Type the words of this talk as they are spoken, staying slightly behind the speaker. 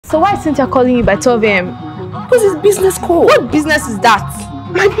So why is Cynthia calling you by 12 a.m? Because it's business call. What business is that?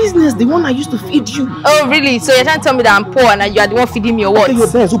 My business, the one I used to feed you. Oh really? So you're trying to tell me that I'm poor and that you are the one feeding me or what? Okay,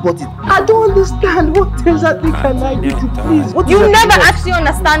 your parents, who bought it? I don't understand. What exactly can I do to please? What you never actually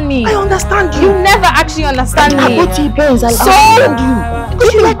understand me. I understand you. You never actually understand me. I bought you Benz. I understand you. Do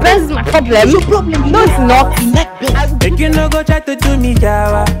you think Benz is my problem? It's your problem. No, it's not. You like Benz. Make you no go try to do me,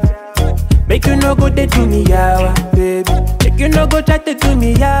 yawa. Make you no go they do me, yawa, baby. Make you no go try to do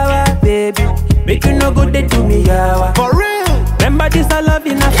me, yawa, baby. Make you no go they do me, yawa. For real. Remember this, I love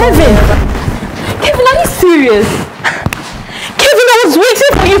you now. Kevin, are you serious? Kevin, I was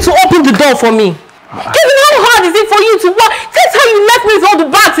waiting for you to open the door for me. Kevin, how hard is it for you to walk? That's how you left me with all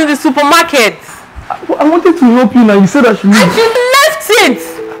the bags in the supermarket. I wanted to help you now. You said I should leave. And you left it.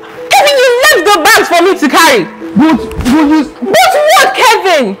 Kevin, you left the bags for me to carry. But what,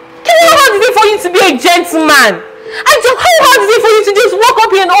 Kevin? Kevin, how hard is it for you to be a gentleman? How hard is it for you to just walk up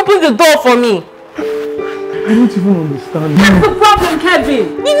here and open the door for me? I don't even understand. That's the problem, Kevin.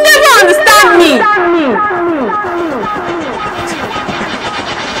 You never understand me.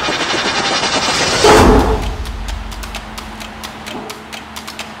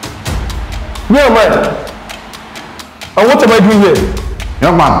 Where am I? And what am I doing here?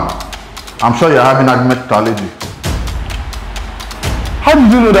 Young man, I'm sure you're having an argument with our lady. How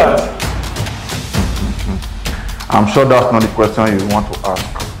did you know that? I'm sure that's not the question you want to ask.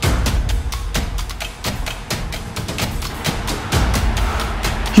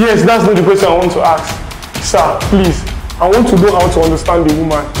 Yes, that's not the question I want to ask. Sir, please, I want to know how to understand the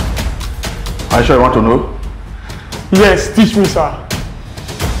woman. Are you sure you want to know? Yes, teach me, sir.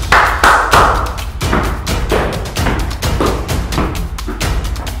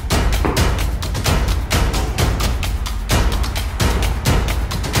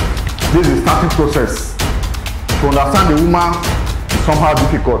 This is a starting process. To understand the woman is somehow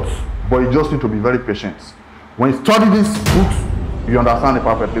difficult, but you just need to be very patient. When you study these books, you understand it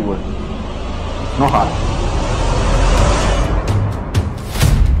perfectly well. It's not hard.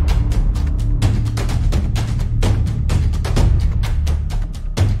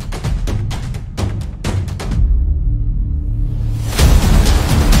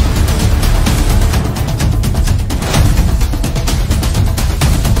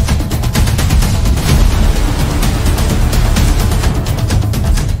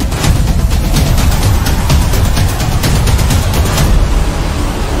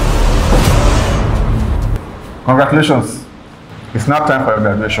 Congratulations. It's now time for your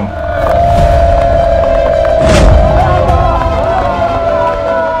graduation.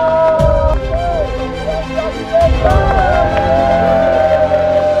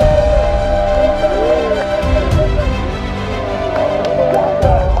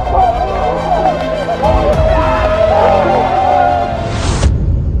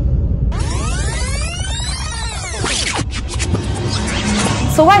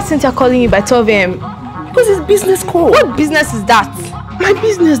 So why is Cynthia calling you by 12 a.m? Because it's business call. What business is that? My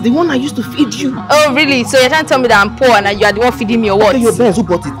business, the one I used to feed you. Oh really? So you're trying to tell me that I'm poor and that you are the one feeding me or what? Okay, your parents, who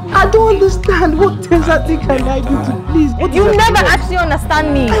bought it? I don't understand. What exactly can I do to please? What you never actually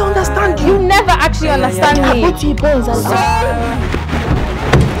understand me. I understand you. You never actually understand me. I bought you Benz.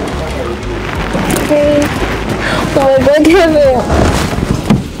 Okay. Oh my God, Kevin.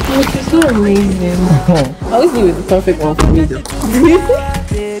 You're so amazing. I wish you were the perfect one for me though. Get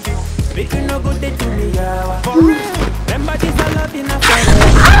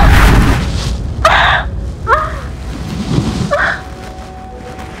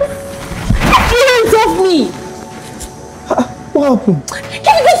hands off me! What happened?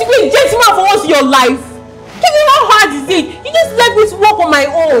 Can you just be a gentleman for once in your life? Kevin, how hard is it? You just let me walk on my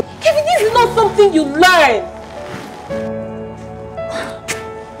own. Kevin, this is not something you learn.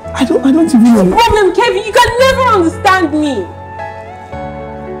 I don't even know. No problem, Kevin. You can never understand me.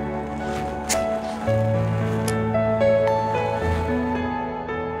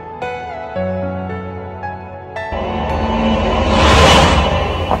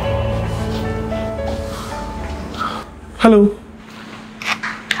 Hello.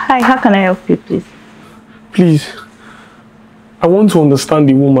 Hi, how can I help you, please? Please, I want to understand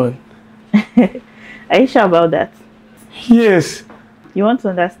the woman. Are you sure about that? Yes. You want to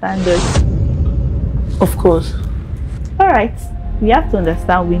understand us? Of course. Alright, you have to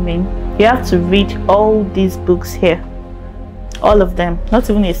understand women. You have to read all these books here. All of them. Not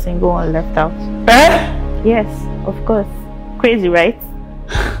even a single one left out. Eh? Yes, of course. Crazy, right?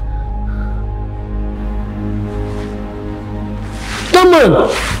 That man!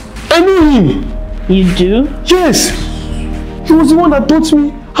 I know him! You do? Yes! He was the one that taught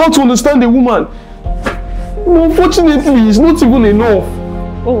me how to understand a woman. But unfortunately, it's not even enough.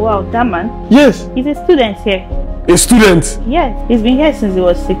 Oh wow, that man. Yes. He's a student here. A student? Yes, he's been here since he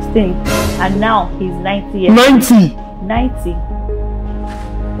was 16. And now he's 90 years. 90? 90.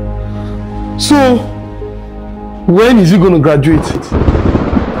 So, when is he going to graduate?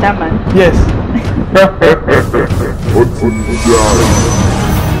 That man? Yes.